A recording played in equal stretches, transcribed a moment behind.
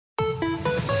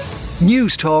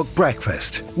News Talk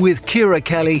Breakfast with Ciara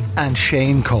Kelly and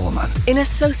Shane Coleman. In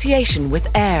association with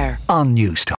AIR On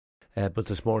News Talk. But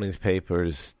this morning's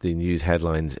papers, the news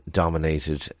headlines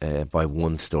dominated by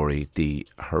one story, the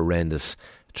horrendous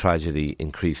tragedy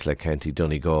in Creeslough, County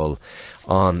Donegal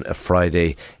on a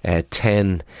Friday.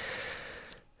 10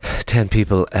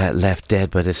 people left dead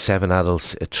by the 7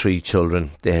 adults, 3 children.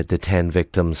 The 10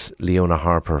 victims: Leona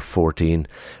Harper, 14,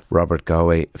 Robert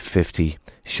Galway, 50,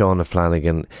 Shauna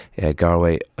Flanagan,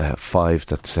 Galway, 5.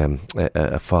 That's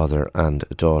a father and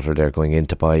a daughter. They're going in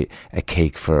to buy a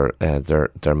cake for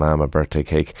their mum, a birthday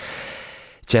cake.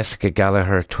 Jessica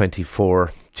Gallagher,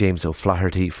 24, James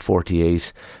O'Flaherty,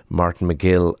 48, Martin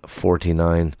McGill,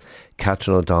 49,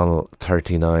 Catherine O'Donnell,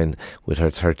 39, with her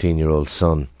 13-year-old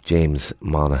son, James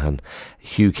Monaghan,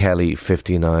 Hugh Kelly,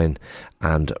 59,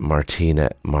 and Martina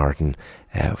Martin,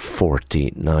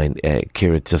 49.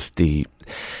 Ciara, just the...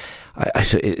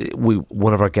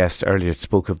 one of our guests earlier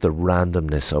spoke of the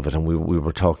randomness of it, and we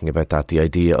were talking about that, the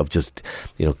idea of just,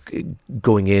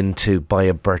 going in to buy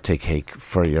a birthday cake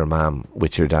for your mum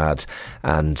with your dad,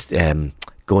 and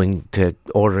going to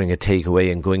ordering a takeaway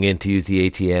and going in to use the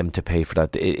ATM to pay for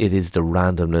that. It is the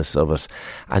randomness of it,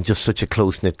 and just such a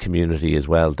close-knit community as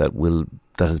well that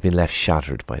has been left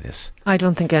shattered by this. I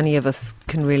don't think any of us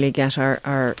can really get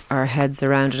our heads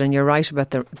around it, and you're right about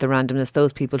the randomness.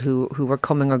 Those people who were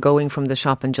coming or going from the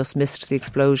shop and just missed the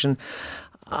explosion,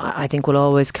 I think will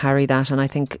always carry that. And I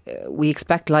think we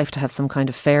expect life to have some kind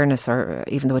of fairness, or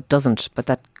even though it doesn't, but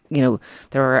that,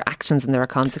 there are actions and there are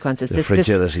consequences. The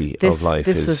fragility of life.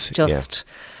 This was just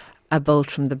a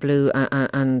bolt from the blue,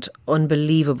 and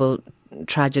unbelievable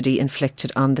tragedy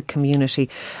inflicted on the community.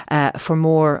 For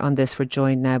more on this, we're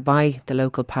joined now by the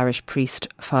local parish priest,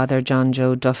 Father John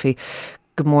Joe Duffy.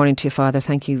 Good morning to you, Father.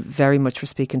 Thank you very much for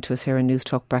speaking to us here on News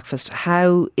Talk Breakfast.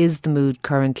 How is the mood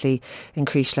currently in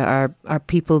Creeslough? Are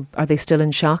people, are they still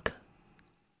in shock?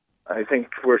 I think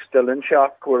we're still in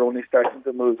shock. We're only starting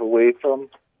to move away from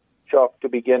shock to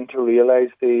begin to realise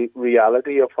the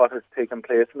reality of what has taken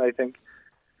place. And I think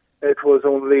it was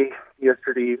only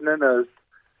yesterday evening, as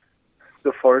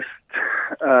the first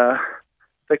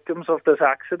victims of this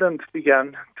accident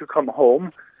began to come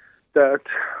home, that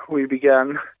we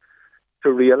began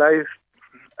to realise,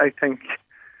 I think,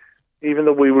 even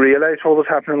though we realised what was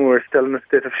happening, we were still in a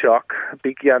state of shock. It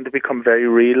began to become very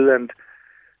real, and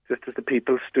just as the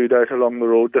people stood out along the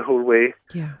road the whole way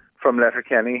from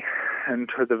Letterkenny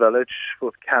into the village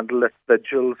with candlelit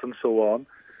vigils and so on,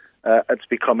 it's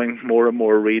becoming more and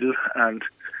more real, and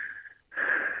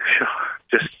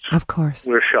just, of course,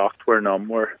 we're shocked, we're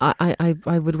numb. I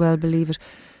would well believe it.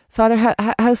 Father,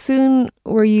 how soon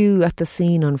were you at the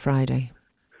scene on Friday?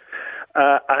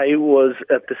 I was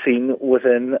at the scene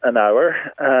within an hour,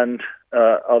 and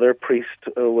other priest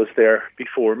was there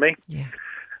before me. Yeah.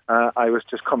 I was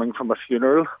just coming from a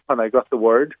funeral when I got the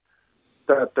word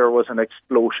that there was an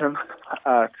explosion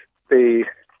at the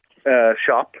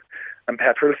shop and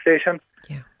petrol station.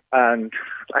 Yeah. And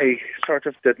I sort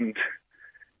of didn't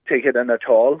take it in at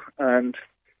all. And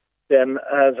then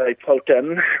as I pulled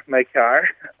in my car,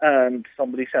 and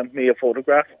somebody sent me a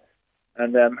photograph,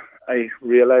 and then I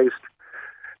realised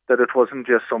that it wasn't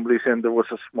just somebody saying there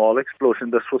was a small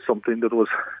explosion. This was something that was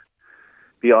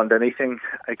beyond anything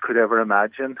I could ever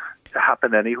imagine to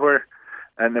happen anywhere,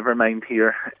 and never mind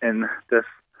here in this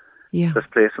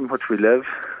place in which we live.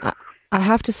 I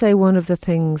have to say, one of the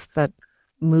things that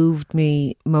moved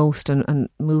me most and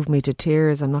moved me to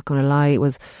tears, I'm not going to lie,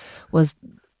 was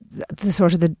the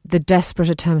sort of the desperate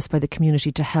attempts by the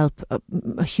community to help,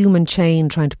 a human chain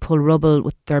trying to pull rubble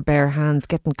with their bare hands,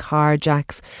 getting car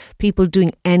jacks, people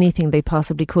doing anything they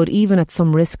possibly could, even at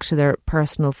some risk to their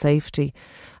personal safety.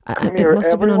 It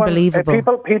must have been unbelievable.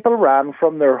 People ran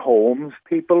from their homes.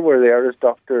 People were there, as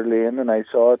Dr. Lane and I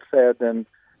saw it said, in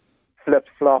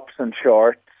flip-flops and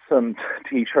shorts and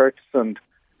T-shirts, and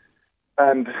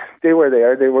they were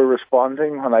there. They were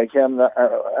responding when I came,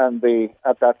 and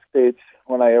at that stage,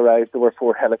 when I arrived, there were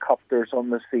 4 helicopters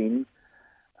on the scene,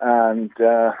 and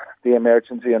the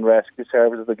emergency and rescue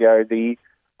service of the Gardaí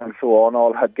and so on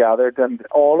all had gathered, and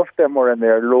all of them were in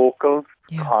there, locals,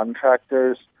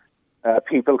 contractors,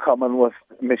 people coming with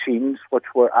machines which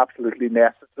were absolutely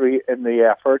necessary in the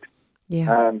effort,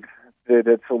 and they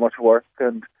did so much work.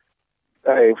 And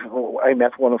I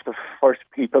met one of the first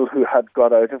people who had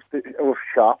got out of the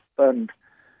shop, and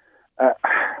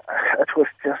it was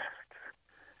just,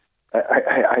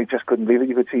 I just couldn't believe it.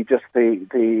 You could see just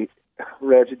the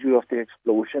residue of the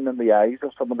explosion in the eyes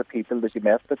of some of the people that you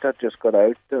met that had just got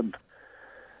out, and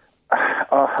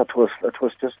it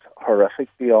was just horrific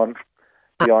beyond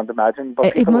imagine.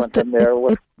 But people went in there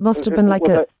with must have been like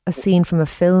a scene from a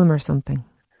film or something.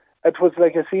 It was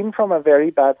like a scene from a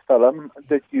very bad film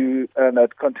and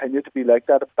it continued to be like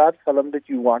that, a bad film that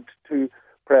you want to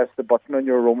press the button on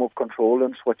your remote control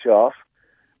and switch off.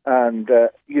 And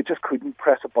you just couldn't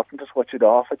press a button to switch it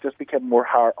off. It just became more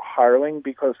harrowing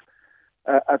because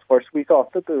at first we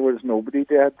thought that there was nobody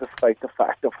dead, despite the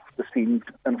fact of the scene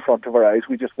in front of our eyes.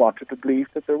 We just wanted to believe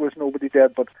that there was nobody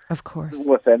dead. But of course,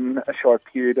 within a short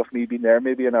period of me being there,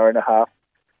 maybe an hour and a half,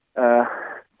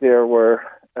 there were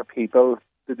people,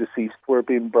 the deceased, were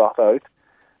being brought out.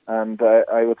 And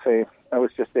I would say I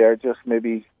was just there just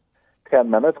maybe 10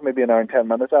 minutes, maybe an hour and 10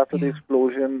 minutes after the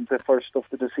explosion. The first of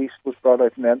the deceased was brought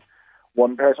out, and then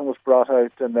one person was brought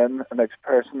out, and then the next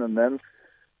person, and then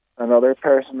another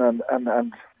person, and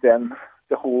then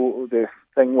the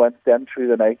thing went then through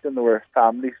the night, and there were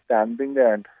families standing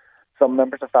there, and some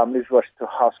members of families rushed to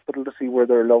hospital to see where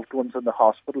their loved ones in the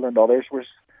hospital, and others were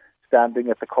standing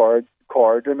at the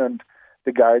cordon, and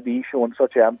the Gardaí showing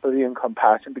such empathy and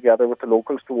compassion together with the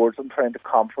locals towards them, trying to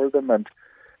comfort them. And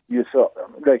you saw,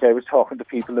 like, I was talking to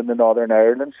people in the Northern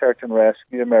Ireland search and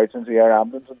rescue, emergency air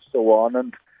ambulance and so on,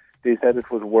 and they said it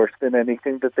was worse than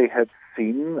anything that they had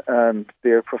seen, and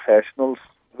they're professionals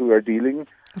who are dealing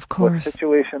with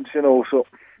situations, so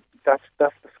that's the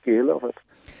scale of it.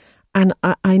 And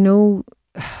I know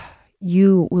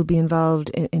you will be involved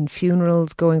in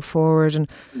funerals going forward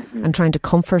and trying to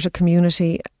comfort a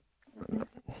community.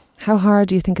 How hard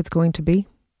do you think it's going to be?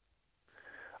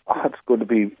 It's going to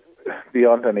be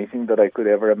beyond anything that I could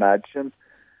ever imagine.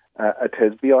 It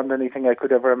is beyond anything I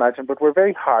could ever imagine, but we're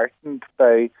very heartened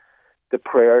by the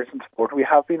prayers and support. We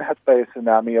have been hit by a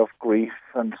tsunami of grief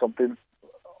and something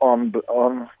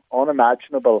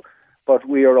unimaginable, but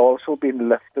we are also being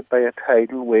lifted by a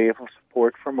tidal wave of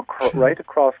support from right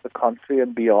across the country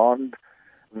and beyond.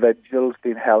 Vigils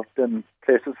being held in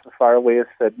places as far away as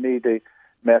Sydney, the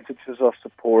messages of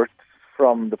support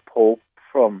from the Pope,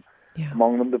 from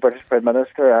among them the British Prime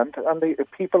Minister, and the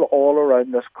people all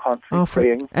around this country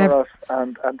praying for us,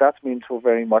 and that means so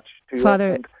very much to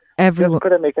Father, us. And everyone. just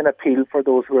could I make an appeal for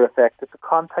those who are affected to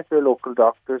contact their local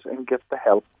doctors and get the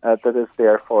help that is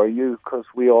there for you, because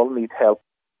we all need help.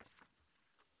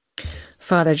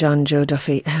 Father John Joe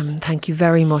Duffy, thank you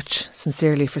very much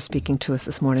sincerely for speaking to us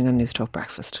this morning on News Talk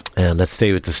Breakfast. And let's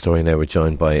stay with the story now. We're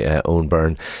joined by Owen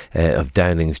Byrne of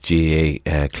Downing's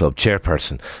GAA Club,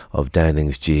 chairperson of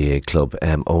Downing's GAA Club.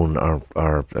 Owen,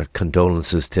 our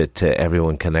condolences to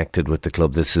everyone connected with the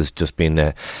club. This has just been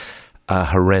a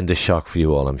horrendous shock for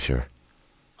you all, I'm sure.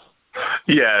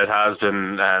 Yeah, it has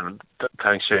been.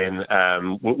 Thanks, Shane.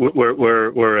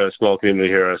 We're a small community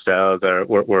here ourselves.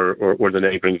 We're the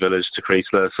neighbouring village to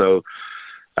Creasla, so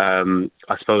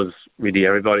I suppose really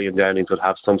everybody in Downings would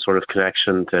have some sort of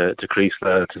connection to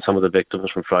Creasla, to some of the victims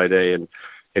from Friday, and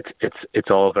it's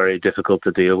all very difficult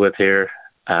to deal with here.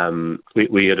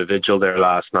 We had a vigil there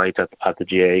last night at the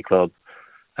GAA Club,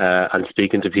 and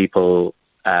speaking to people,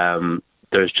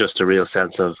 there's just a real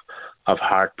sense of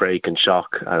heartbreak and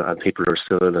shock, and people are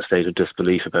still in a state of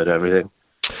disbelief about everything.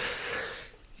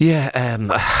 Yeah,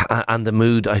 and the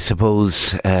mood, I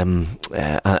suppose, and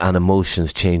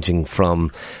emotions changing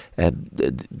from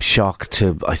shock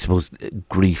to, I suppose,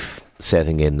 grief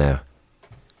setting in now.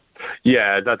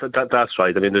 Yeah, that's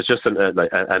right. I mean, there's just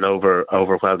an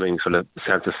overwhelming sort of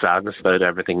sense of sadness about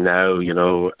everything now.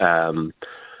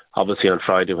 Obviously on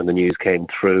Friday when the news came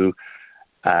through,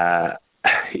 there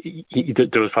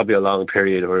was probably a long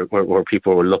period where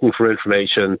people were looking for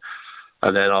information,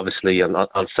 and then obviously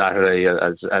on Saturday,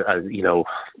 as you know,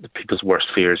 people's worst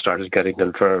fears started getting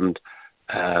confirmed.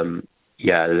 The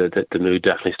mood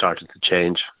definitely started to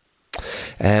change.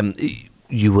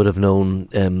 You would have known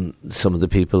some of the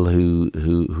people who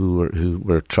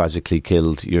were tragically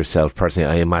killed yourself personally.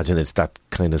 I imagine it's that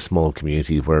kind of small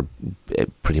community where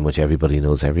pretty much everybody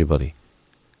knows everybody.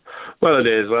 Well, it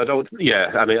is. Well, I don't. Yeah,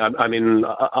 I mean,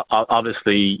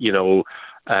 obviously,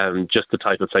 just the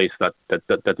type of place that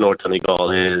North Donegal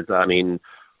is. I mean,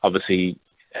 obviously,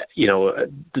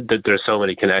 there's so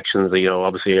many connections.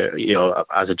 Obviously,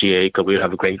 as a GAA club, we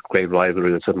have a great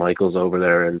rivalry with St Michael's over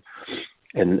there, and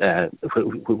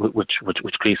which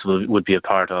Creasla would be a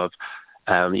part of.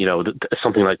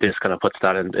 Something like this kind of puts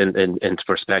that into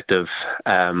perspective.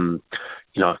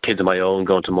 Kids of my own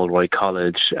going to Mulroy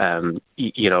College,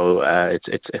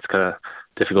 it's kind of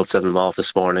difficult setting them off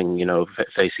this morning,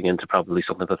 facing into probably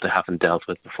something that they haven't dealt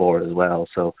with before as well.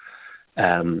 So,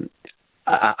 and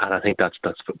I think that's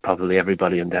probably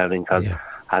everybody in Downing has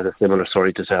a similar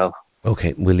story to tell.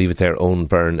 Okay, we'll leave it there. Owen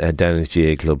Byrne, Downing's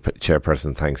GAA Club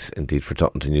chairperson, thanks indeed for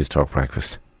talking to News Talk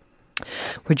Breakfast.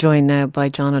 We're joined now by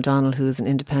John O'Donnell, who's an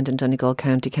independent Donegal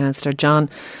County Councillor. John,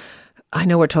 I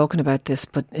know we're talking about this,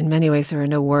 but in many ways there are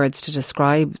no words to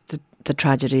describe the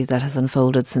tragedy that has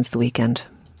unfolded since the weekend.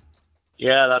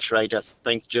 Yeah, that's right. I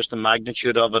think just the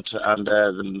magnitude of it and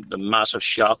the massive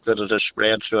shock that it has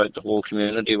spread throughout the whole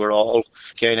community. We're all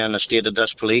kind of in a state of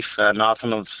disbelief.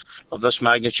 Nothing of this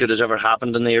magnitude has ever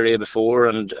happened in the area before,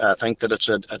 and I think that it's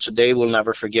a day we'll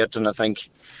never forget. And I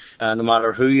think no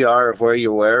matter who you are, or where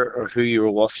you were, or who you were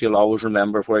with, you'll always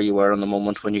remember where you were in the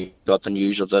moment when you got the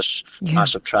news of this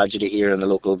massive tragedy here in the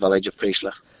local village of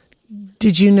Priestla.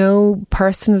 Did you know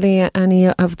personally any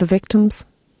of the victims?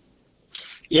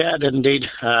 Yeah, I did indeed.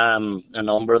 A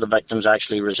number of the victims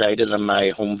actually resided in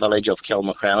my home village of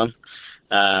Kilmacrennan.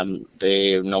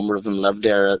 The number of them lived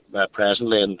there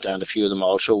presently, and a few of them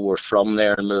also were from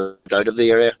there and moved out of the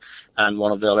area. And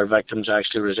one of the other victims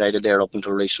actually resided there up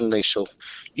until recently, so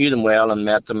knew them well and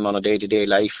met them on a day-to-day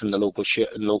life in the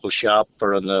local shop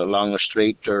or along the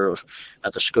street or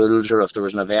at the schools, or if there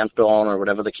was an event on or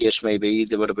whatever the case may be,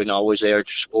 they would have been always there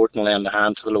to support and lend a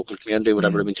hand to the local community,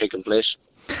 whatever had been taking place.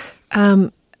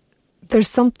 There's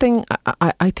something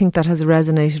I think that has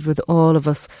resonated with all of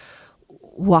us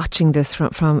watching this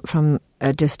from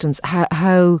a distance.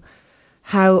 How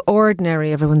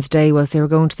ordinary everyone's day was. They were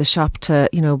going to the shop to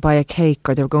buy a cake,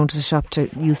 or they were going to the shop to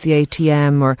use the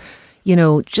ATM, or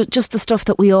just the stuff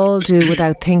that we all do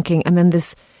without thinking. And then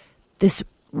this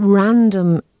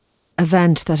random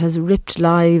event that has ripped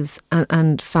lives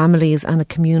and families and a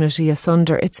community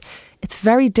asunder. It's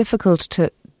very difficult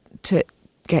to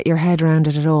get your head around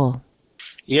it at all.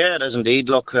 Yeah, it is indeed.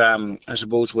 Look, I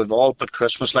suppose we've all put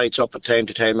Christmas lights up at time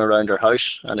to time around our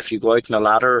house, and if you go out on a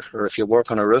ladder, or if you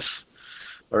work on a roof,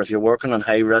 or if you're working on a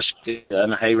high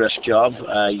risk job,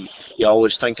 you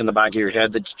always think in the back of your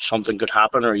head that something could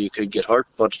happen or you could get hurt.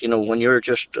 But when you're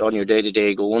just on your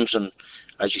day-to-day goings, and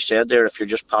as you said there, if you're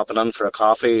just popping in for a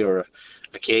coffee or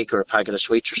a cake or a packet of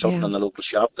sweets or something in the local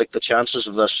shop, like, the chances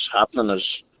of this happening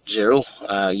is zero,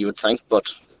 you would think.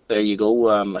 But there you go.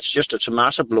 It's a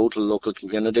massive blow to the local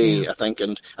community, I think,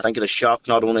 and I think it has shocked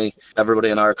not only everybody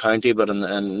in our county, but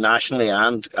in nationally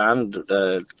and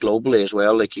globally as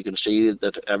well. Like, you can see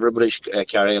that everybody's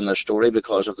carrying their story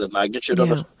because of the magnitude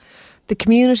of it. The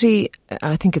community,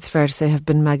 I think it's fair to say, have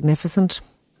been magnificent.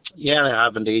 Yeah, they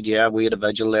have indeed. Yeah, we had a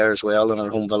vigil there as well in our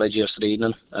home village yesterday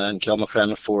evening in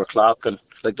Kilmacrennan at 4:00,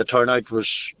 and the turnout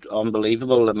was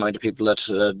unbelievable. The amount of people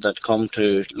that come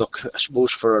to look, I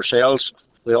suppose, for ourselves.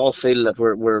 We all feel that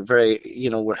we're very,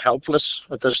 we're helpless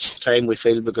at this time, we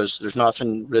feel, because there's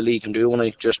nothing really you can do,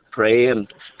 only just pray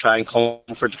and try and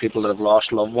comfort the people that have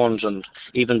lost loved ones. And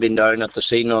even been down at the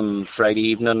scene on Friday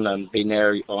evening and been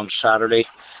there on Saturday,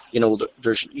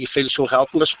 you feel so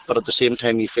helpless, but at the same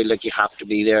time you feel like you have to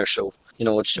be there. So,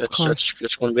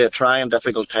 it's going to be a trying,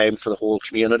 difficult time for the whole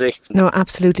community. No,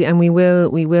 absolutely, and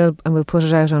we'll put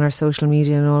it out on our social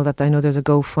media and all that. I know there's a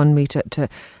GoFundMe to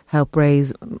help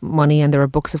raise money, and there are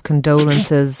books of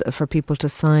condolences for people to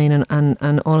sign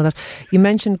and all of that. You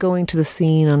mentioned going to the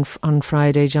scene on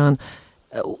Friday, John.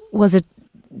 Was it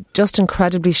just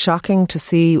incredibly shocking to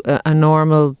see a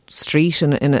normal street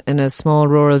in a small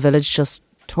rural village just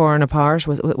torn apart?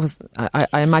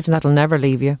 I imagine that'll never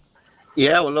leave you.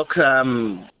 Yeah, well, look,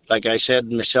 like I said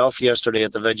myself yesterday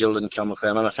at the vigil in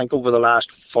Kilmacrennan, I think over the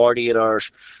last 48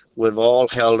 hours, we've all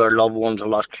held our loved ones a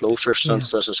lot closer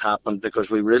since this has happened, because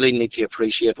we really need to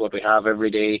appreciate what we have every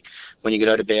day when you get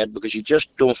out of bed, because you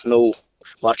just don't know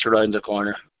what's around the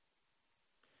corner.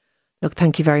 Look,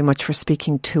 thank you very much for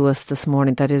speaking to us this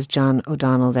morning. That is John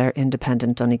O'Donnell, their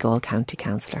independent Donegal County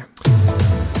Councillor.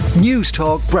 News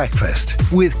Talk Breakfast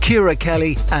with Ciara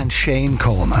Kelly and Shane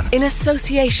Coleman. In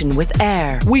association with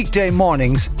AIR. Weekday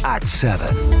mornings at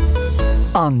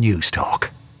 7 on News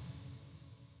Talk.